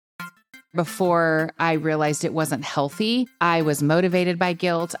Before I realized it wasn't healthy, I was motivated by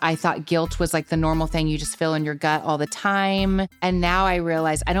guilt. I thought guilt was like the normal thing you just feel in your gut all the time. And now I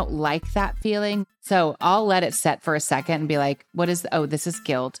realize I don't like that feeling. So I'll let it set for a second and be like, this is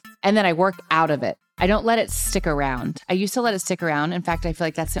guilt. And then I work out of it. I don't let it stick around. I used to let it stick around. In fact, I feel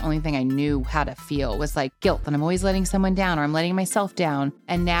like that's the only thing I knew how to feel was like guilt. And I'm always letting someone down or I'm letting myself down.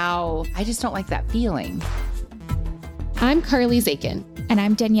 And now I just don't like that feeling. I'm Carly Zakin. And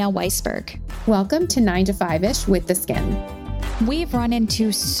I'm Danielle Weisberg. Welcome to 9 to 5-ish with the Skin. We've run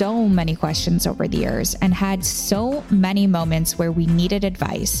into so many questions over the years and had so many moments where we needed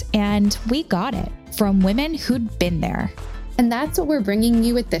advice, and we got it from women who'd been there. And that's what we're bringing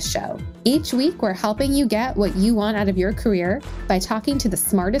you with this show. Each week, we're helping you get what you want out of your career by talking to the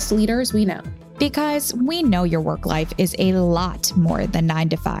smartest leaders we know. Because we know your work life is a lot more than 9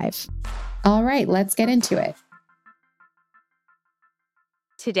 to 5. All right, let's get into it.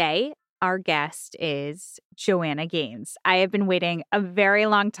 Today, our guest is Joanna Gaines. I have been waiting a very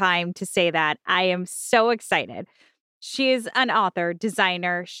long time to say that. I am so excited. She is an author,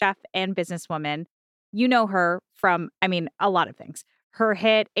 designer, chef, and businesswoman. You know her from, a lot of things. Her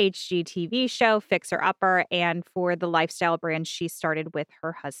hit HGTV show, Fixer Upper, and for the lifestyle brand she started with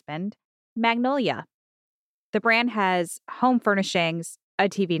her husband, Magnolia. The brand has home furnishings, a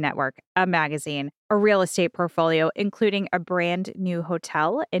TV network, a magazine, a real estate portfolio, including a brand new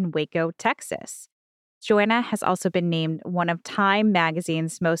hotel in Waco, Texas. Joanna has also been named one of Time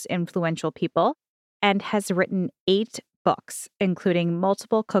magazine's most influential people and has written 8 books, including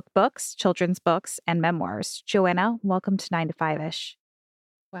multiple cookbooks, children's books, and memoirs. Joanna, welcome to 9 to 5-ish.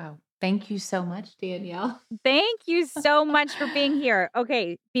 Wow. Thank you so much, Danielle. Thank you so much for being here.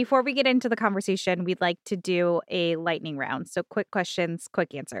 Okay, before we get into the conversation, we'd like to do a lightning round. So quick questions,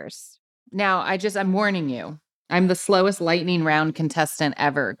 quick answers. Now, I'm warning you. I'm the slowest lightning round contestant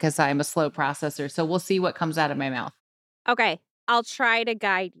ever because I'm a slow processor. So we'll see what comes out of my mouth. Okay, I'll try to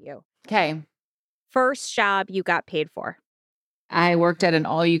guide you. Okay. First job you got paid for? I worked at an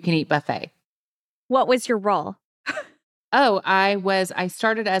all-you-can-eat buffet. What was your role? I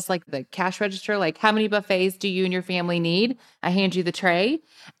started as like the cash register, like how many buffets do you and your family need? I hand you the tray.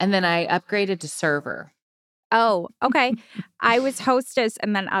 And then I upgraded to server. Oh, okay. I was hostess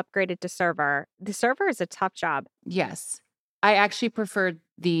and then upgraded to server. The server is a tough job. Yes. I actually preferred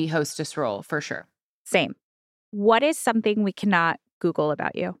the hostess role for sure. Same. What is something we cannot Google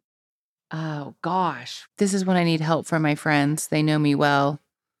about you? Oh, gosh. This is when I need help from my friends. They know me well.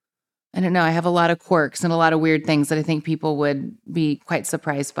 I don't know. I have a lot of quirks and a lot of weird things that I think people would be quite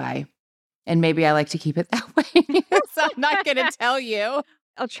surprised by. And maybe I like to keep it that way. So I'm not going to tell you.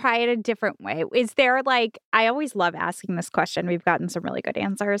 I'll try it a different way. Is there I always love asking this question. We've gotten some really good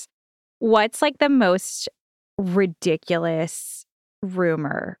answers. What's the most ridiculous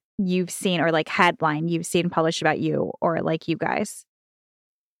rumor you've seen or headline you've seen published about you or you guys?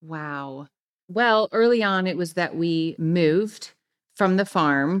 Wow. Well, early on, it was that we moved from the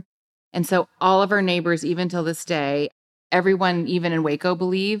farm. And so all of our neighbors, even till this day, everyone, even in Waco,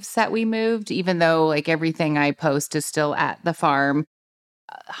 believes that we moved, even though everything I post is still at the farm.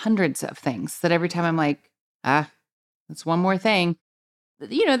 Hundreds of things that every time I'm like, that's one more thing.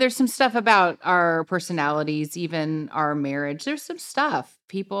 There's some stuff about our personalities, even our marriage. There's some stuff.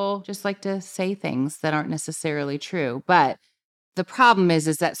 People just like to say things that aren't necessarily true. But the problem is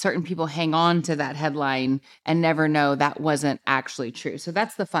that certain people hang on to that headline and never know that wasn't actually true. So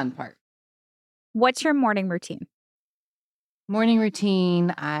that's the fun part. What's your morning routine? Morning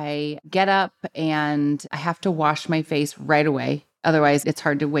routine, I get up and I have to wash my face right away. Otherwise, it's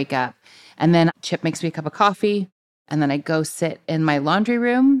hard to wake up. And then Chip makes me a cup of coffee. And then I go sit in my laundry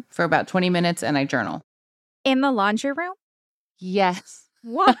room for about 20 minutes and I journal. In the laundry room? Yes.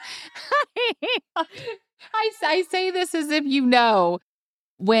 What? I say this as if you know.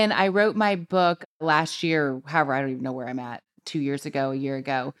 When I wrote my book last year, however, I don't even know where I'm at, 2 years ago, a year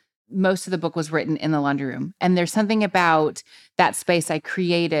ago, most of the book was written in the laundry room. And there's something about that space I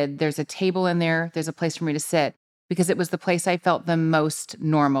created. There's a table in there. There's a place for me to sit because it was the place I felt the most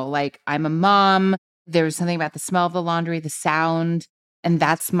normal. Like I'm a mom. There's something about the smell of the laundry, the sound, and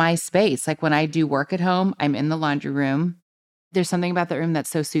that's my space. Like when I do work at home, I'm in the laundry room. There's something about the room that's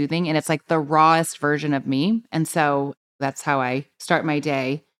so soothing and it's like the rawest version of me. And so that's how I start my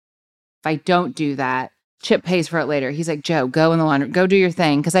day. If I don't do that, Chip pays for it later. He's like, Joe, go in the laundry, go do your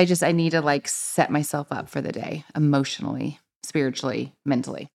thing. Cause I need to set myself up for the day emotionally, spiritually,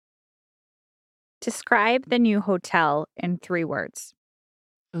 mentally. Describe the new hotel in 3 words.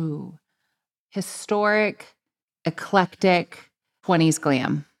 Ooh, historic, eclectic, 20s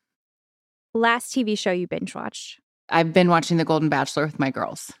glam. Last TV show you binge watched? I've been watching The Golden Bachelor with my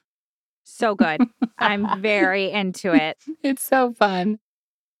girls. So good. I'm very into it. It's so fun.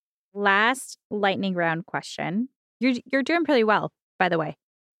 Last lightning round question. You're doing pretty well, by the way.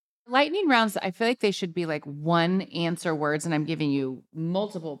 Lightning rounds, I feel like they should be like one answer words, and I'm giving you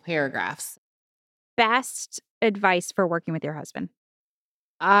multiple paragraphs. Best advice for working with your husband.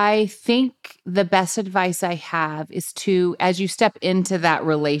 I think the best advice I have is to, as you step into that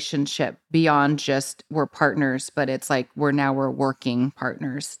relationship beyond just we're partners, but it's like we're working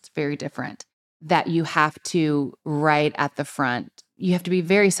partners. It's very different. That you have to, right at the front, you have to be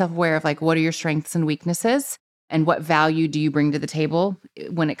very self-aware of like, what are your strengths and weaknesses? And what value do you bring to the table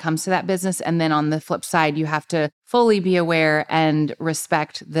when it comes to that business? And then on the flip side, you have to fully be aware and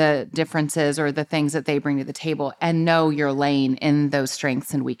respect the differences or the things that they bring to the table and know your lane in those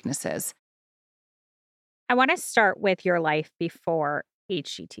strengths and weaknesses. I want to start with your life before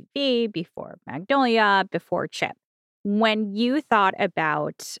HGTV, before Magnolia, before Chip. When you thought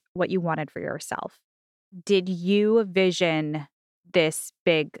about what you wanted for yourself, did you vision this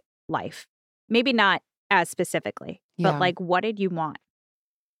big life? Maybe not as specifically, but Yeah. like, what did you want?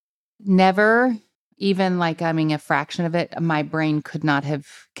 Never even like, I mean, a fraction of it, my brain could not have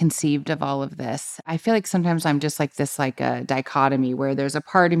conceived of all of this. I feel like sometimes I'm just like this, like a dichotomy where there's a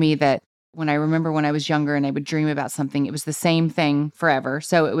part of me that when I remember when I was younger and I would dream about something, it was the same thing forever.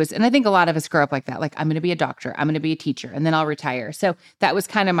 So it was, and I think a lot of us grow up like that. Like, I'm going to be a doctor, I'm going to be a teacher, and then I'll retire. So that was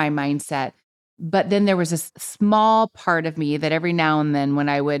kind of my mindset. But then there was this small part of me that every now and then when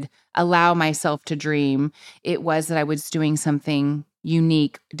I would allow myself to dream, it was that I was doing something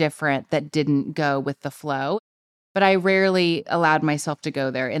unique, different, that didn't go with the flow. But I rarely allowed myself to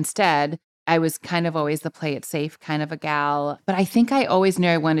go there. Instead, I was kind of always the play it safe kind of a gal. But I think I always knew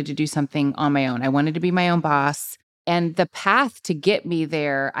I wanted to do something on my own. I wanted to be my own boss. And the path to get me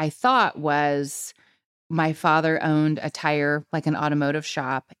there, I thought, was my father owned a tire, like an automotive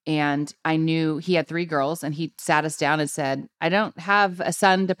shop. And I knew he had 3 girls, and he sat us down and said, I don't have a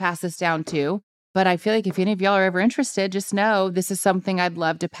son to pass this down to, but I feel like if any of y'all are ever interested, just know this is something I'd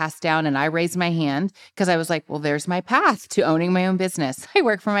love to pass down. And I raised my hand because I was like, well, there's my path to owning my own business. I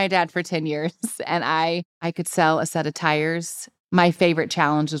worked for my dad for 10 years and I could sell a set of tires. My favorite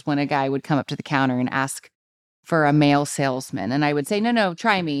challenge was when a guy would come up to the counter and ask for a male salesman. And I would say, no,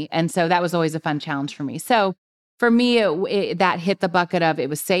 try me. And so that was always a fun challenge for me. So for me, that hit the bucket of it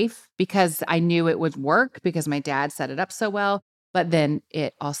was safe because I knew it would work because my dad set it up so well. But then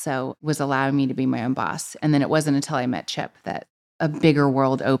it also was allowing me to be my own boss. And then it wasn't until I met Chip that a bigger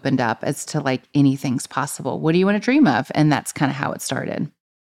world opened up as to like anything's possible. What do you want to dream of? And that's kind of how it started.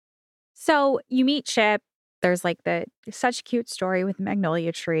 So you meet Chip. There's like such a cute story with the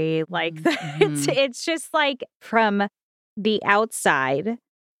magnolia tree. Like it's just like from the outside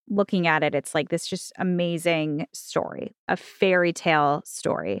looking at it, it's like this just amazing story, a fairy tale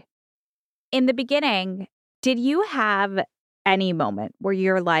story. In the beginning, did you have any moment where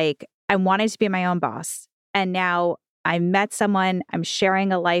you're like, I wanted to be my own boss, and now I met someone, I'm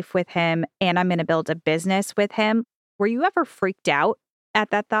sharing a life with him, and I'm going to build a business with him? Were you ever freaked out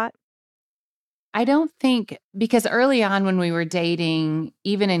at that thought? I don't think, because early on when we were dating,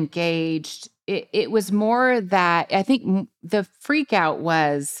 even engaged, it was more that I think the freak out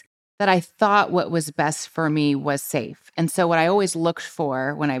was that I thought what was best for me was safe. And so what I always looked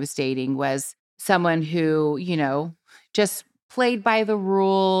for when I was dating was someone who, just played by the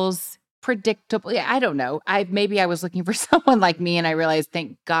rules, predictable. I don't know. Maybe I was looking for someone like me and I realized,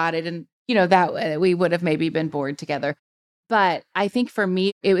 thank God I didn't, that we would have maybe been bored together. But I think for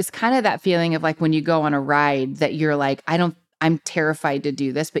me, it was kind of that feeling of like when you go on a ride that you're like, I'm terrified to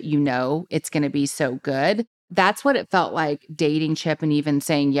do this, but it's going to be so good. That's what it felt like dating Chip and even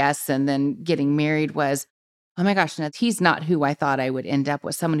saying yes and then getting married was, oh my gosh, he's not who I thought I would end up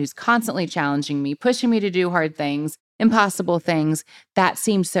with. Someone who's constantly challenging me, pushing me to do hard things, impossible things. That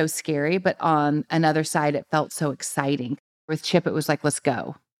seemed so scary. But on another side, it felt so exciting. With Chip, it was like, let's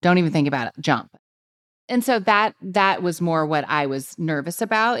go. Don't even think about it. Jump. And so that was more what I was nervous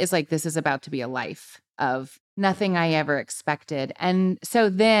about, is like, this is about to be a life of nothing I ever expected. And so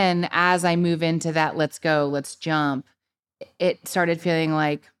then as I move into that, let's go, let's jump, it started feeling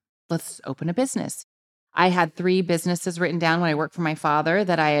like, let's open a business. I had 3 businesses written down when I worked for my father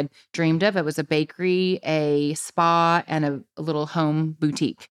that I had dreamed of. It was a bakery, a spa, and a little home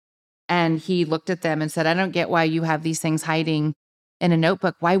boutique. And he looked at them and said, I don't get why you have these things hiding in a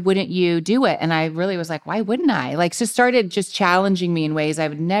notebook. Why wouldn't you do it? And I really was like, why wouldn't I? Like, just started just challenging me in ways I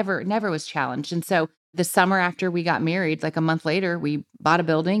would never was challenged. And so the summer after we got married, like a month later, we bought a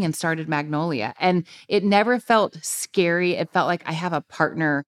building and started Magnolia. And it never felt scary. It felt like I have a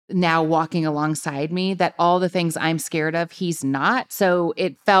partner now walking alongside me, that all the things I'm scared of, he's not. So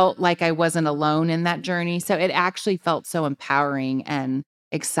it felt like I wasn't alone in that journey. So it actually felt so empowering and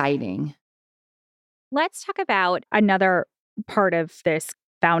exciting. Let's talk about another part of this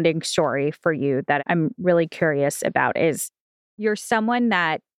founding story for you that I'm really curious about is you're someone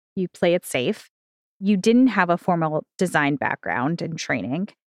that you play it safe. You didn't have a formal design background and training.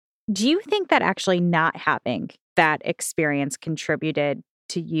 Do you think that actually not having that experience contributed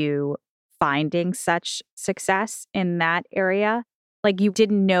to you finding such success in that area? Like you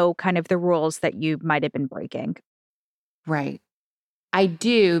didn't know kind of the rules that you might have been breaking. Right. I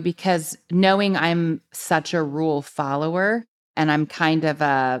do, because knowing I'm such a rule follower and I'm kind of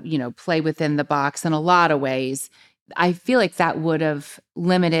a, play within the box in a lot of ways, I feel like that would have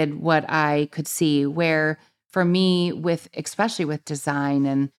limited what I could see. Where for me, especially with design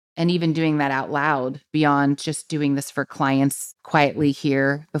and even doing that out loud beyond just doing this for clients quietly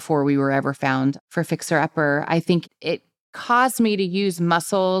here before we were ever found for Fixer Upper, I think it caused me to use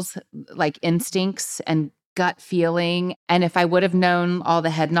muscles like instincts and gut feeling. And if I would have known all the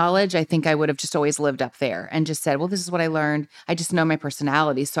head knowledge, I think I would have just always lived up there and just said, well, this is what I learned. I just know my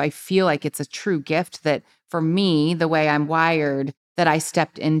personality. So I feel like it's a true gift that for me, the way I'm wired, that I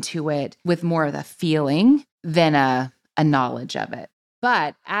stepped into it with more of the feeling than a knowledge of it.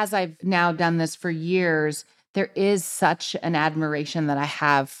 But as I've now done this for years, there is such an admiration that I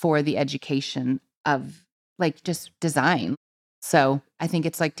have for the education of like just design. So I think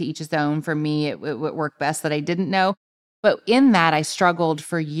it's like to each his own. For me, it would work best that I didn't know. But in that, I struggled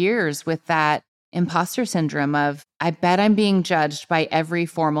for years with that imposter syndrome of, I bet I'm being judged by every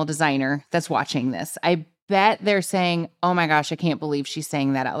formal designer that's watching this. I bet they're saying, oh my gosh, I can't believe she's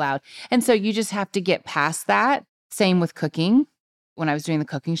saying that out loud. And so you just have to get past that. Same with cooking. When I was doing the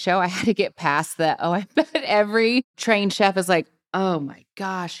cooking show, I had to get past that. Oh, I bet every trained chef is like, oh my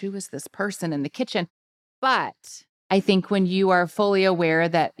gosh, who is this person in the kitchen? But I think when you are fully aware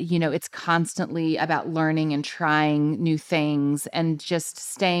that, it's constantly about learning and trying new things and just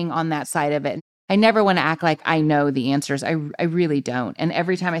staying on that side of it. I never want to act like I know the answers. I really don't. And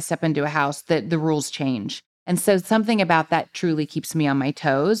every time I step into a house, the rules change. And so something about that truly keeps me on my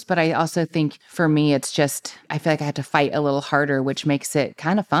toes. But I also think for me, it's just, I feel like I had to fight a little harder, which makes it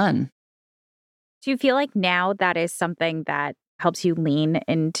kind of fun. Do you feel like now that is something that helps you lean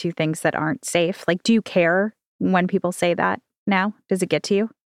into things that aren't safe? Like, do you care when people say that now? Does it get to you?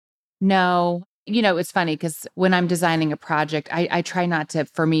 No. It's funny because when I'm designing a project, I try not to,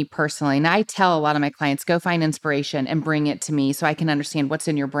 for me personally, and I tell a lot of my clients, go find inspiration and bring it to me so I can understand what's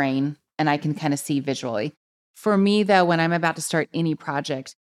in your brain and I can kind of see visually. For me, though, when I'm about to start any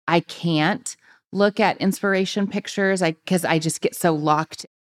project, I can't look at inspiration pictures because I just get so locked.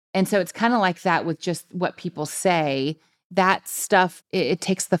 And so it's kind of like that with just what people say. That stuff, it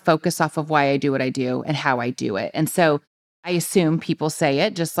takes the focus off of why I do what I do and how I do it. And so I assume people say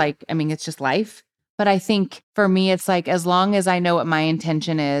it just like, it's just life. But I think for me, it's like, as long as I know what my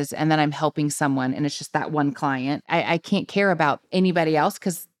intention is and then I'm helping someone and it's just that one client, I can't care about anybody else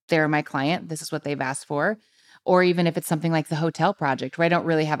because they're my client. This is what they've asked for. Or even if it's something like the hotel project where I don't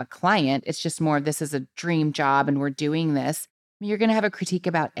really have a client, it's just more, this is a dream job and we're doing this. You're going to have a critique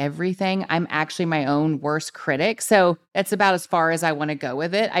about everything. I'm actually my own worst critic. So that's about as far as I want to go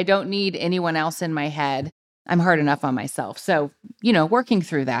with it. I don't need anyone else in my head. I'm hard enough on myself. So, working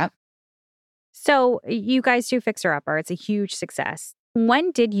through that. So you guys do Fixer Upper. It's a huge success.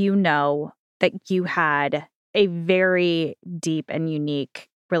 When did you know that you had a very deep and unique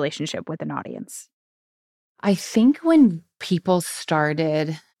relationship with an audience? I think when people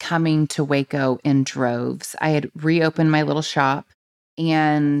started coming to Waco in droves, I had reopened my little shop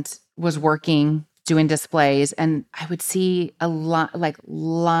and was working, doing displays, and I would see a lot like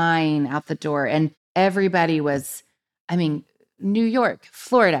line out the door, and everybody was, New York,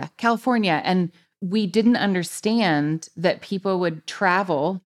 Florida, California, and we didn't understand that people would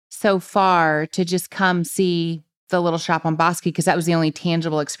travel so far to just come see the little shop on Bosque because that was the only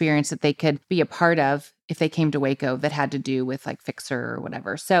tangible experience that they could be a part of if they came to Waco that had to do with like Fixer or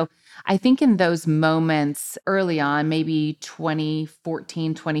whatever. So I think in those moments early on, maybe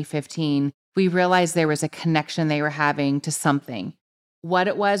 2014, 2015, we realized there was a connection they were having to something. What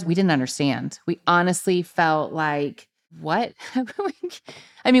it was, we didn't understand. We honestly felt like, what?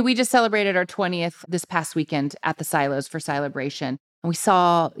 We just celebrated our 20th this past weekend at the Silos for Celebration. And we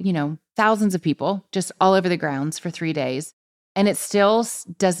saw, thousands of people just all over the grounds for 3 days. And it still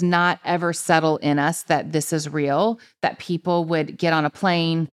does not ever settle in us that this is real, that people would get on a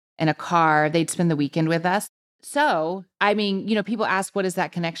plane, in a car, they'd spend the weekend with us. So, people ask, what is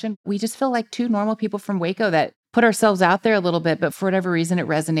that connection? We just feel like two normal people from Waco that put ourselves out there a little bit, but for whatever reason, it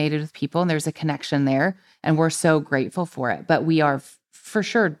resonated with people and there's a connection there. And we're so grateful for it. But we are for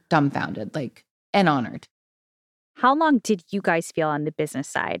sure dumbfounded, and honored. How long did you guys feel on the business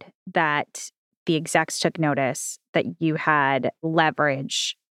side that the execs took notice that you had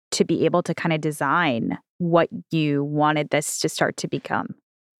leverage to be able to kind of design what you wanted this to start to become?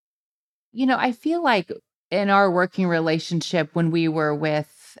 I feel like in our working relationship, when we were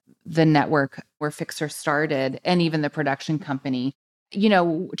with the network where Fixer started and even the production company,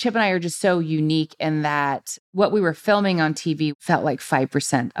 Chip and I are just so unique in that what we were filming on TV felt like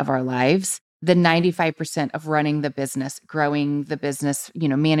 5% of our lives. The 95% of running the business, growing the business,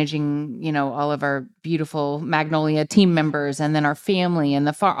 managing, all of our beautiful Magnolia team members and then our family and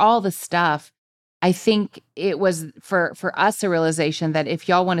all the stuff. I think it was for us a realization that if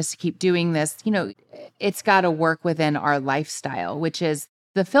y'all want us to keep doing this, it's got to work within our lifestyle, which is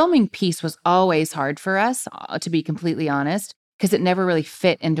the filming piece was always hard for us, to be completely honest, because it never really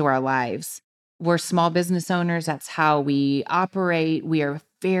fit into our lives. We're small business owners. That's how we operate. We are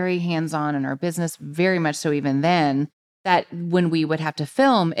very hands-on in our business, very much so even then, that when we would have to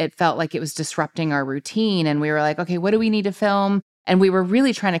film, it felt like it was disrupting our routine. And we were like, okay, what do we need to film? And we were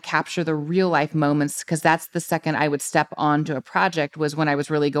really trying to capture the real life moments, because that's the second I would step onto a project was when I was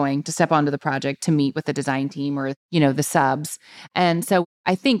really going to step onto the project to meet with the design team or, the subs. And so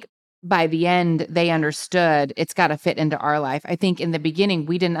I think by the end, they understood it's got to fit into our life. I think in the beginning,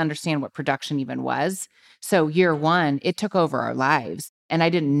 we didn't understand what production even was. So year one, it took over our lives. And I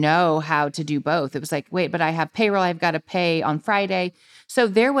didn't know how to do both. It was like, wait, but I have payroll I've got to pay on Friday. So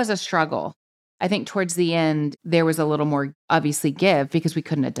there was a struggle. I think towards the end, there was a little more obviously give because we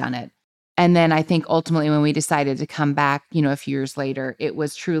couldn't have done it. And then I think ultimately when we decided to come back, a few years later, it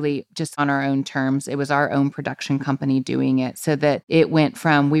was truly just on our own terms. It was our own production company doing it, so that it went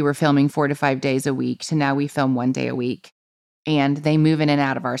from we were filming 4 to 5 days a week to now we film 1 day a week. And they move in and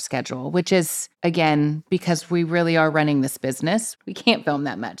out of our schedule, which is, again, because we really are running this business. We can't film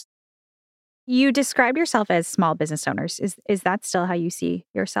that much. You describe yourself as small business owners. Is that still how you see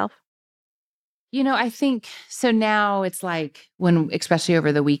yourself? I think so now it's like especially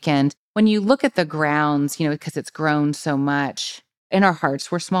over the weekend, when you look at the grounds, because it's grown so much, in our hearts,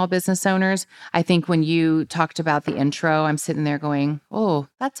 we're small business owners. I think when you talked about the intro, I'm sitting there going, oh,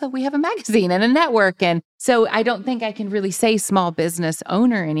 we have a magazine and a network. And so I don't think I can really say small business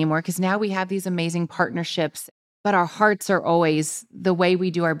owner anymore, because now we have these amazing partnerships. But our hearts are always, the way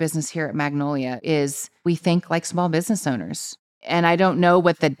we do our business here at Magnolia is we think like small business owners. And I don't know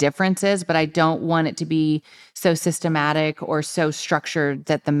what the difference is, but I don't want it to be so systematic or so structured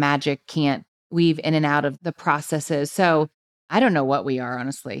that the magic can't weave in and out of the processes. So I don't know what we are,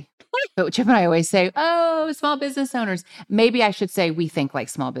 honestly. But Chip and I always say, oh, small business owners. Maybe I should say we think like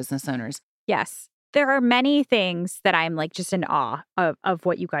small business owners. Yes. There are many things that I'm just in awe of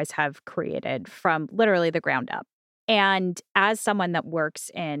what you guys have created from literally the ground up. And as someone that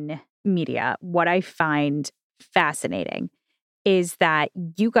works in media, what I find fascinating is that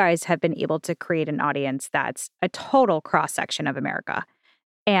you guys have been able to create an audience that's a total cross-section of America.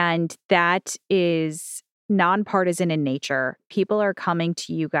 And that is nonpartisan in nature. People are coming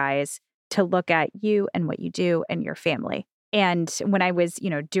to you guys to look at you and what you do and your family. And when I was,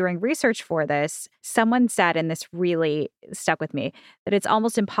 doing research for this, someone said, and this really stuck with me, that it's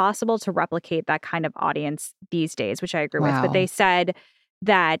almost impossible to replicate that kind of audience these days, which I agree with. But they said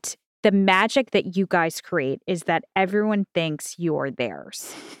that the magic that you guys create is that everyone thinks you're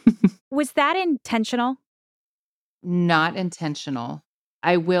theirs. Was that intentional? Not intentional.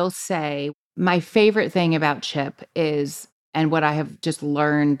 I will say my favorite thing about Chip is, and what I have just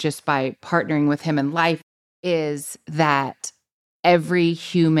learned just by partnering with him in life, is that every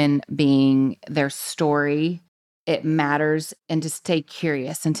human being, their story, it matters, and to stay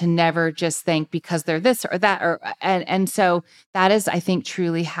curious and to never just think because they're this or that, and so that is, I think,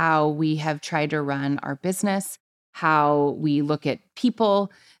 truly how we have tried to run our business, how we look at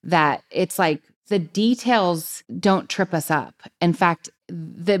people, that it's like the details don't trip us up. In fact,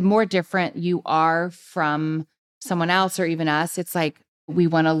 the more different you are from someone else or even us, it's like we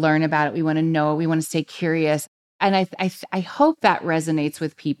want to learn about it, we want to know, we want to stay curious. And I hope that resonates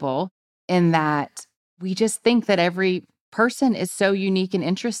with people, in that we just think that every person is so unique and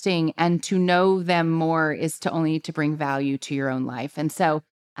interesting, and to know them more is to bring value to your own life. And so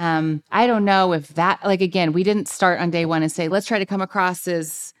I don't know if that, again, we didn't start on day one and say, let's try to come across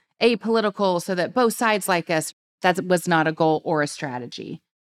as apolitical so that both sides like us. That was not a goal or a strategy.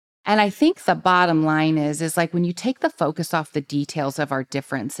 And I think the bottom line is like when you take the focus off the details of our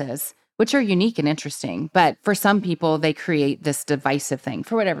differences, which are unique and interesting, but for some people, they create this divisive thing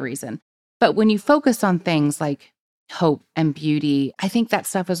for whatever reason. But when you focus on things like hope and beauty, I think that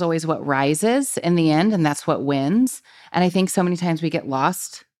stuff is always what rises in the end, and that's what wins. And I think so many times we get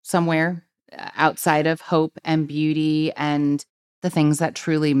lost somewhere outside of hope and beauty and the things that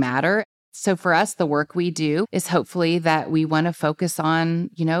truly matter. So for us, the work we do is hopefully that we want to focus on,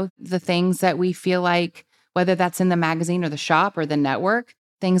 the things that we feel like, whether that's in the magazine or the shop or the network,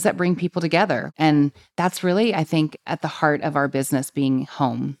 things that bring people together. And that's really, I think, at the heart of our business being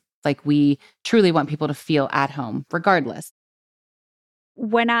home. Like we truly want people to feel at home, regardless.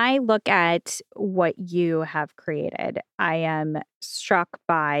 When I look at what you have created, I am struck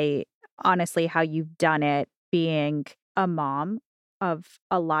by, honestly, how you've done it being a mom of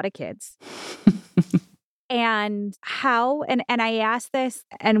a lot of kids. And how, and I asked this,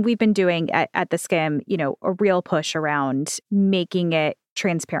 and we've been doing at the Skim, a real push around making it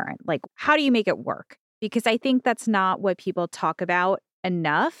transparent. Like, how do you make it work? Because I think that's not what people talk about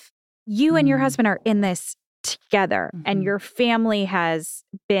enough. You and your husband are in this together, and your family has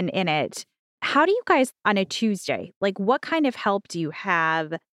been in it. How do you guys on a Tuesday, like what kind of help do you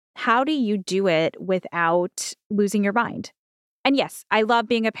have? How do you do it without losing your mind? And yes, I love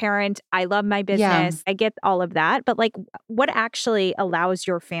being a parent. I love my business. Yeah. I get all of that. But like, what actually allows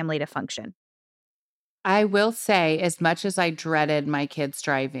your family to function? I will say, as much as I dreaded my kids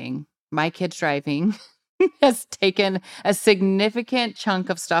driving has taken a significant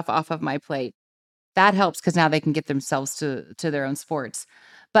chunk of stuff off of my plate. That helps because now they can get themselves to their own sports.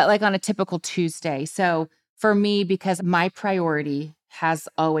 But like on a typical Tuesday. So for me, because my priority has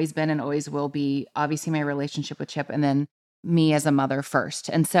always been and always will be obviously my relationship with Chip and then me as a mother first.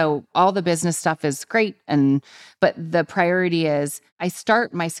 And so all the business stuff is great. But the priority is I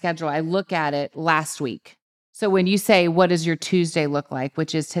start my schedule. I look at it last week. So when you say, what does your Tuesday look like,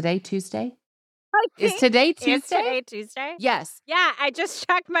 which is today, Tuesday? Is today Tuesday? Is today Tuesday? Yes. Yeah, I just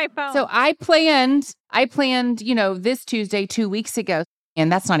checked my phone. So I planned, this Tuesday 2 weeks ago,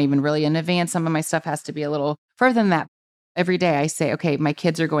 and that's not even really in advance. Some of my stuff has to be a little further than that. Every day I say, okay, my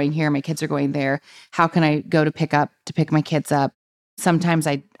kids are going here, my kids are going there. How can I go to pick my kids up? Sometimes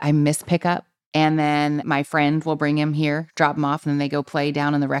I miss pickup, and then my friend will bring him here, drop him off, and then they go play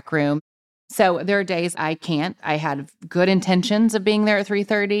down in the rec room. So there are days I can't. I had good intentions of being there at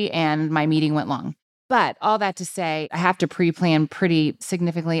 3:30 and my meeting went long. But all that to say, I have to pre-plan pretty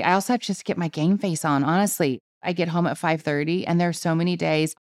significantly. I also have to just get my game face on, honestly. I get home at 5:30 and there are so many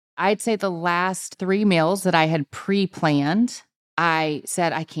days. I'd say the last 3 meals that I had pre-planned, I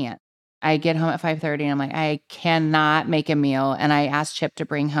said, I can't. I get home at 5:30 and I'm like, I cannot make a meal. And I asked Chip to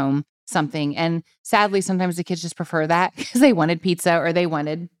bring home something. And sadly, sometimes the kids just prefer that because they wanted pizza or they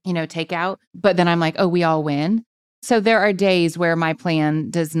wanted, takeout. But then I'm like, oh, we all win. So there are days where my plan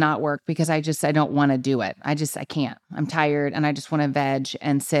does not work because I don't want to do it. I can't. I'm tired and I just want to veg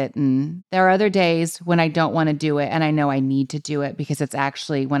and sit. And there are other days when I don't want to do it and I know I need to do it because it's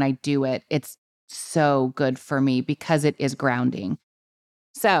actually, when I do it, it's so good for me because it is grounding.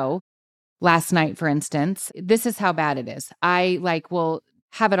 So last night, for instance, this is how bad it is. I will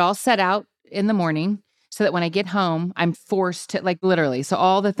have it all set out in the morning so that when I get home, I'm forced to literally. So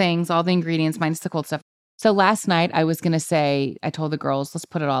all the things, all the ingredients, minus the cold stuff. So last night I was going to say, I told the girls, let's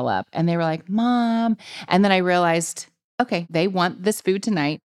put it all up. And they were like, Mom. And then I realized, okay, they want this food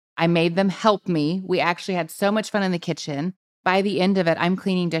tonight. I made them help me. We actually had so much fun in the kitchen. By the end of it, I'm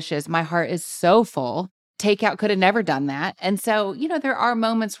cleaning dishes. My heart is so full. Takeout could have never done that. And so, there are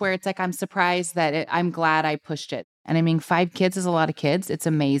moments where it's like, I'm surprised that I'm glad I pushed it. And I mean, 5 kids is a lot of kids. It's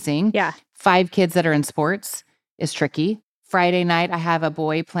amazing. Yeah. 5 kids that are in sports is tricky. Friday night, I have a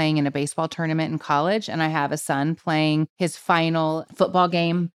boy playing in a baseball tournament in college, and I have a son playing his final football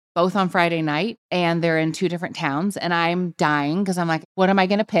game, both on Friday night, and they're in 2 different towns. And I'm dying because I'm like, what am I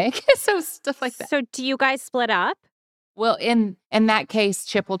going to pick? So stuff like that. So do you guys split up? Well, in that case,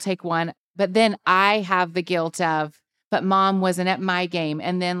 Chip will take one. But then I have the guilt of, but Mom wasn't at my game.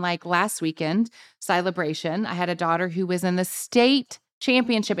 And then last weekend, celebration, I had a daughter who was in the state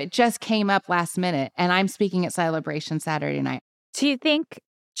championship. It just came up last minute. And I'm speaking at celebration Saturday night. Do you think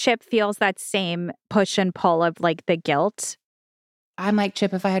Chip feels that same push and pull of the guilt? I'm like,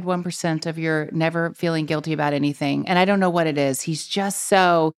 Chip, if I had 1% of your never feeling guilty about anything, and I don't know what it is, he's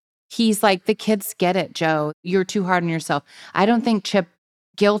like, the kids get it, Joe. You're too hard on yourself. I don't think Chip,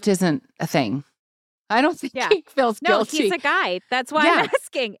 guilt isn't a thing. I don't think he feels guilty. No, he's a guy. That's why I'm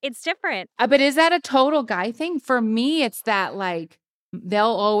asking. It's different. But is that a total guy thing? For me, it's that they'll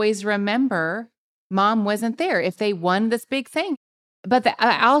always remember Mom wasn't there if they won this big thing. But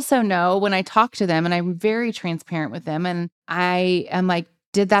I also know when I talk to them, and I'm very transparent with them, and I am like,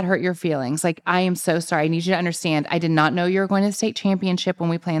 Did that hurt your feelings? Like, I am so sorry. I need you to understand. I did not know you were going to the state championship when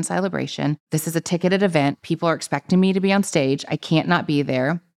we planned Celebration. This is a ticketed event. People are expecting me to be on stage. I can't not be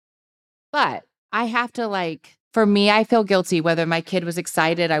there. But I have to for me, I feel guilty whether my kid was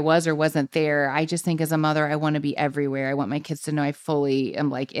excited I was or wasn't there. I just think as a mother, I want to be everywhere. I want my kids to know I fully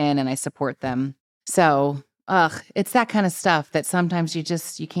am in and I support them. So, it's that kind of stuff that sometimes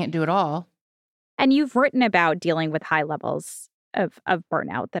you can't do it all. And you've written about dealing with high levels of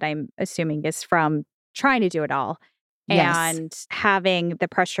burnout that I'm assuming is from trying to do it all Yes. and having the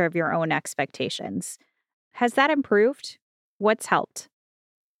pressure of your own expectations. Has that improved? What's helped?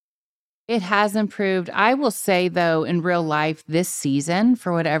 It has improved. I will say, though, in real life, this season,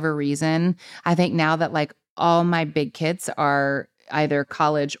 for whatever reason, I think now that all my big kids are either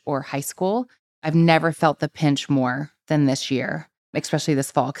college or high school, I've never felt the pinch more than this year, especially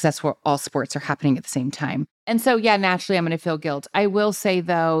this fall, because that's where all sports are happening at the same time. And so, yeah, naturally, I'm going to feel guilt. I will say,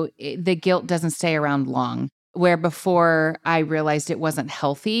 though, the guilt doesn't stay around long. Where before I realized it wasn't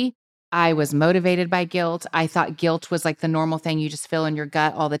healthy, I was motivated by guilt. I thought guilt was the normal thing you just feel in your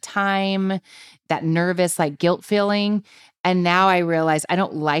gut all the time, that nervous, guilt feeling. And now I realize I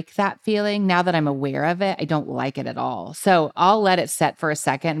don't like that feeling. Now that I'm aware of it, I don't like it at all. So I'll let it set for a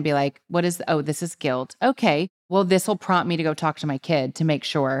second and be like, this is guilt. Okay, well, this will prompt me to go talk to my kid to make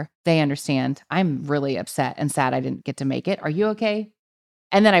sure they understand I'm really upset and sad I didn't get to make it. Are you okay?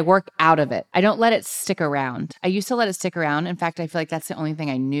 And then I work out of it. I don't let it stick around. I used to let it stick around. In fact, I feel like that's the only thing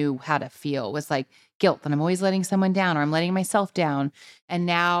I knew how to feel was guilt that I'm always letting someone down or I'm letting myself down. And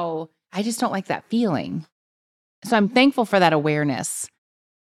now I just don't like that feeling. So I'm thankful for that awareness.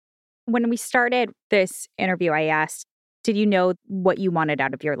 When we started this interview, I asked, did you know what you wanted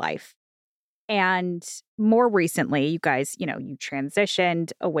out of your life? And more recently, you guys, you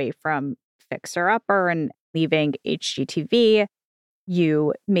transitioned away from Fixer Upper and leaving HGTV.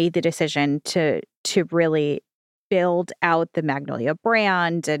 You made the decision to really build out the Magnolia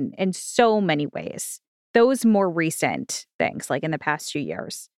brand and in so many ways. Those more recent things, in the past 2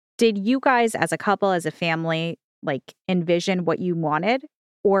 years, did you guys as a couple, as a family, envision what you wanted?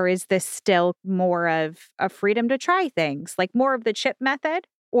 Or is this still more of a freedom to try things, more of the chip method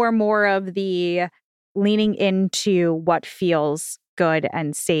or more of the leaning into what feels good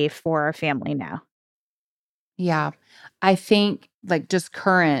and safe for our family now? Yeah. I think just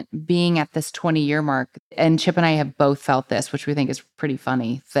current being at this 20-year mark, and Chip and I have both felt this, which we think is pretty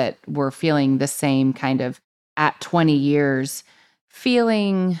funny, that we're feeling the same kind of at 20 years,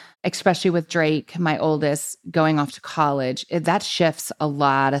 feeling, especially with Drake, my oldest, going off to college, that shifts a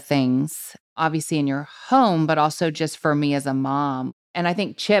lot of things, obviously in your home, but also just for me as a mom. And I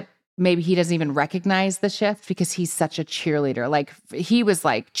think Chip, maybe he doesn't even recognize the shift because he's such a cheerleader. He was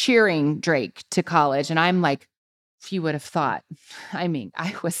cheering Drake to college. And I'm if you would have thought, I mean,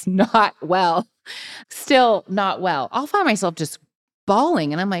 I was not well, still not well. I'll find myself just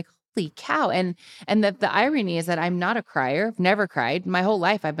bawling. And I'm like, holy cow. And the irony is that I'm not a crier. I've never cried. My whole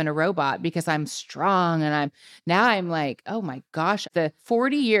life I've been a robot because I'm strong. And I'm like, oh my gosh, the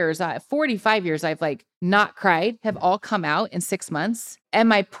 45 years I've not cried have all come out in 6 months. And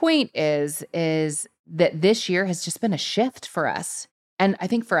my point is that this year has just been a shift for us. And I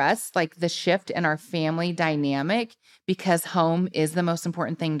think for us, the shift in our family dynamic, because home is the most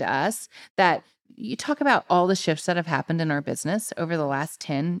important thing to us, that you talk about all the shifts that have happened in our business over the last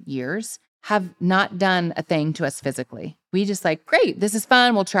 10 years have not done a thing to us physically. We just great, this is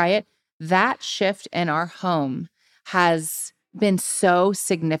fun, we'll try it. That shift in our home has been so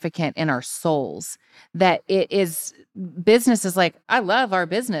significant in our souls that business is I love our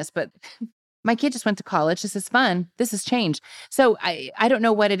business, but my kid just went to college. This is fun. This has changed. So I don't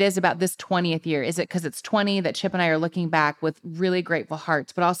know what it is about this 20th year. Is it because it's 20 that Chip and I are looking back with really grateful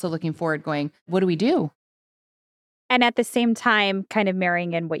hearts, but also looking forward going, what do we do? And at the same time, kind of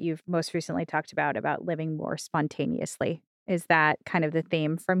marrying in what you've most recently talked about living more spontaneously. Is that kind of the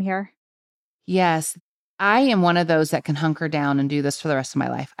theme from here? Yes. I am one of those that can hunker down and do this for the rest of my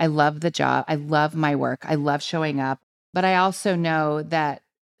life. I love the job. I love my work. I love showing up. But I also know that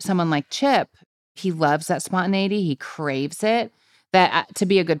someone like Chip, he loves that spontaneity. He craves it. That to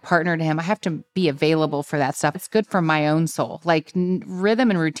be a good partner to him, I have to be available for that stuff. It's good for my own soul. Rhythm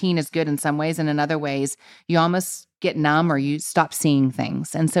and routine is good in some ways, and in other ways, you almost get numb or you stop seeing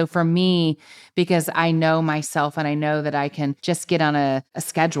things. And so for me, because I know myself and I know that I can just get on a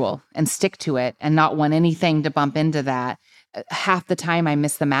schedule and stick to it and not want anything to bump into that, half the time I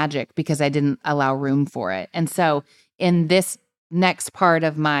miss the magic because I didn't allow room for it. And so in this next part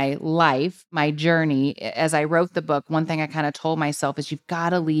of my life, my journey, as I wrote the book, one thing I kind of told myself is you've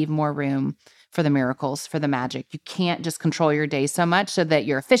got to leave more room for the miracles, for the magic. You can't just control your day so much so that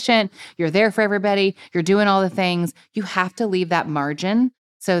you're efficient, you're there for everybody, you're doing all the things. You have to leave that margin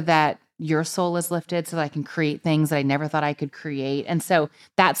so that your soul is lifted, so that I can create things that I never thought I could create. And so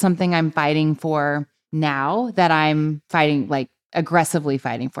that's something I'm fighting for now, that I'm fighting, like aggressively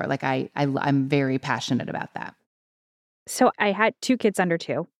fighting for. Like I'm very passionate about that. So I had 2 kids under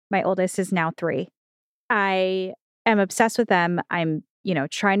 2. My oldest is now 3. I am obsessed with them. I'm,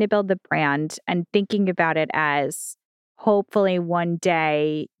 trying to build the brand and thinking about it as hopefully one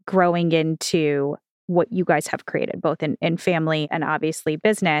day growing into what you guys have created, both in family and obviously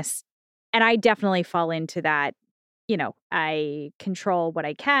business. And I definitely fall into that. I control what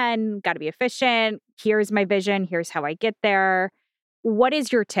I can, got to be efficient. Here's my vision. Here's how I get there. What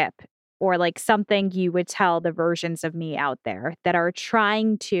is your tip, or like something you would tell the versions of me out there that are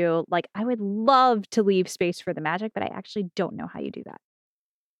trying to, like, I would love to leave space for the magic, but I actually don't know how you do that?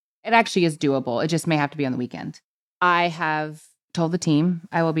 It actually is doable. It just may have to be on the weekend. I have told the team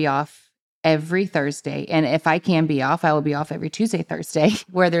I will be off every Thursday. And if I can be off, I will be off every Tuesday, Thursday,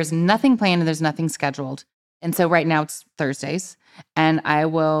 where there's nothing planned and there's nothing scheduled. And so right now it's Thursdays, and I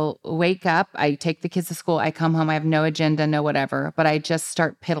will wake up, I take the kids to school, I come home, I have no agenda, no whatever, but I just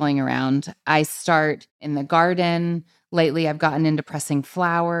start piddling around. I start in the garden. Lately, I've gotten into pressing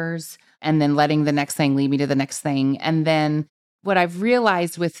flowers and then letting the next thing lead me to the next thing. And then what I've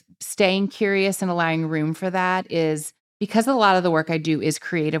realized with staying curious and allowing room for that is, because a lot of the work I do is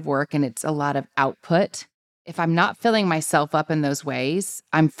creative work and it's a lot of output, if I'm not filling myself up in those ways,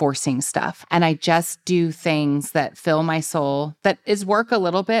 I'm forcing stuff. And I just do things that fill my soul, that is work a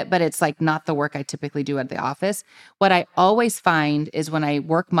little bit, but it's like not the work I typically do at the office. What I always find is when I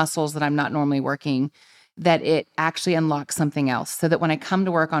work muscles that I'm not normally working, that it actually unlocks something else. So that when I come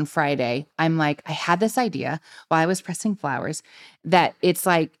to work on Friday, I'm like, I had this idea while I was pressing flowers, that it's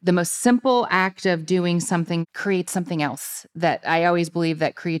like the most simple act of doing something creates something else. That I always believe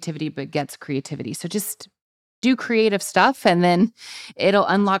that creativity begets creativity. So just do creative stuff, and then it'll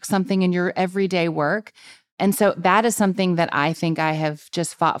unlock something in your everyday work. And so that is something that I think I have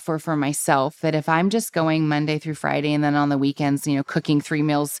just fought for myself, that if I'm just going Monday through Friday and then on the weekends, cooking 3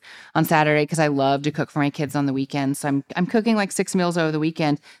 meals on Saturday, because I love to cook for my kids on the weekends. So I'm cooking like 6 meals over the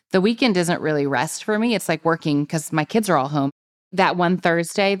weekend. The weekend isn't really rest for me. It's like working because my kids are all home. That one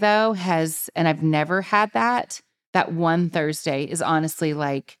Thursday though and I've never had that one Thursday is honestly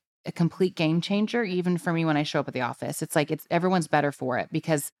like a complete game changer, even for me when I show up at the office. It's like everyone's better for it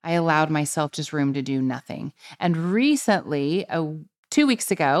because I allowed myself just room to do nothing. And recently, 2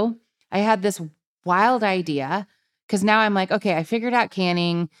 weeks ago, I had this wild idea, because now I'm like, okay, I figured out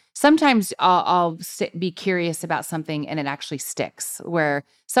canning. Sometimes I'll be curious about something and it actually sticks, where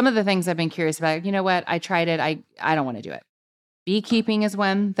some of the things I've been curious about, you know what, I tried it, I don't want to do it. Beekeeping is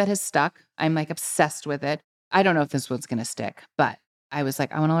one that has stuck. I'm like obsessed with it. I don't know if this one's going to stick, but I was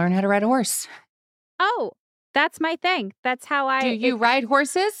like, I want to learn how to ride a horse. Oh, that's my thing. That's how Do you ride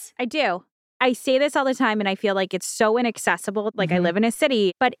horses? I do. I say this all the time and I feel like it's so inaccessible. Like I live in a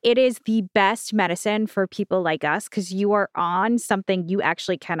city, but it is the best medicine for people like us because you are on something you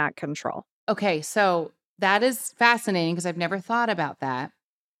actually cannot control. Okay, so that is fascinating because I've never thought about that.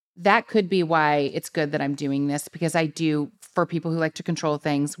 That could be why it's good that I'm doing this, because I do, for people who like to control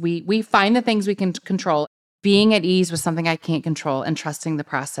things, we find the things we can control. Being at ease with something I can't control and trusting the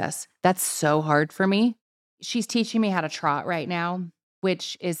process. That's so hard for me. She's teaching me how to trot right now,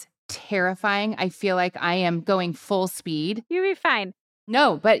 which is terrifying. I feel like I am going full speed. You'll be fine.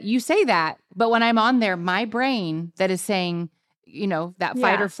 No, but you say that. But when I'm on there, my brain that is saying, that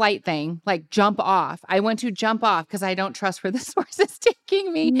fight or flight thing, like jump off. I want to jump off because I don't trust where this horse is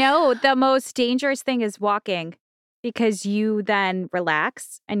taking me. No, the most dangerous thing is walking, because you then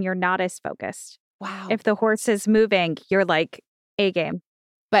relax and you're not as focused. Wow. If the horse is moving, you're like, A game.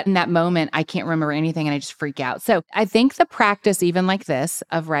 But in that moment, I can't remember anything and I just freak out. So I think the practice, even like this,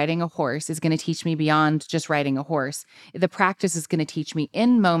 of riding a horse is going to teach me beyond just riding a horse. The practice is going to teach me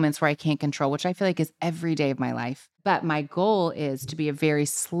in moments where I can't control, which I feel like is every day of my life. But my goal is to be a very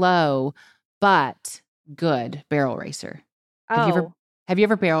slow but good barrel racer. Oh. Have you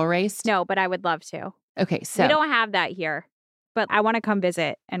ever barrel raced? No, but I would love to. Okay, so we don't have that here. But I want to come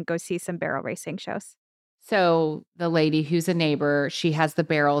visit and go see some barrel racing shows. So the lady who's a neighbor, she has the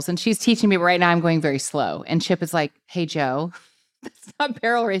barrels and she's teaching me. Right now I'm going very slow. And Chip is like, hey, Joe, that's not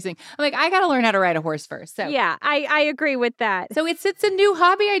barrel racing. I'm like, I got to learn how to ride a horse first. So yeah, I agree with that. So it's a new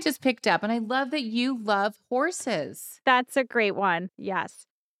hobby I just picked up. And I love that you love horses. That's a great one. Yes.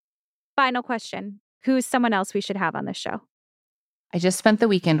 Final question. Who's someone else we should have on this show? I just spent the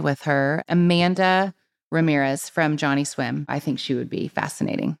weekend with her, Amanda Ramirez from Johnny Swim. I think she would be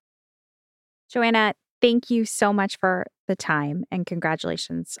fascinating. Joanna, thank you so much for the time and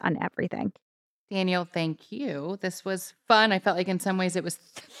congratulations on everything. Daniel, thank you. This was fun. I felt like in some ways it was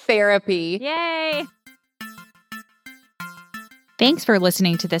therapy. Yay! Thanks for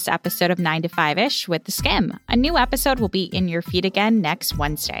listening to this episode of 9 to 5-ish with The Skim. A new episode will be in your feed again next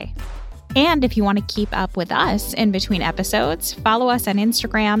Wednesday. And if you want to keep up with us in between episodes, follow us on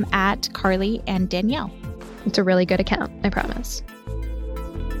Instagram at Carly and Danielle. It's a really good account, I promise.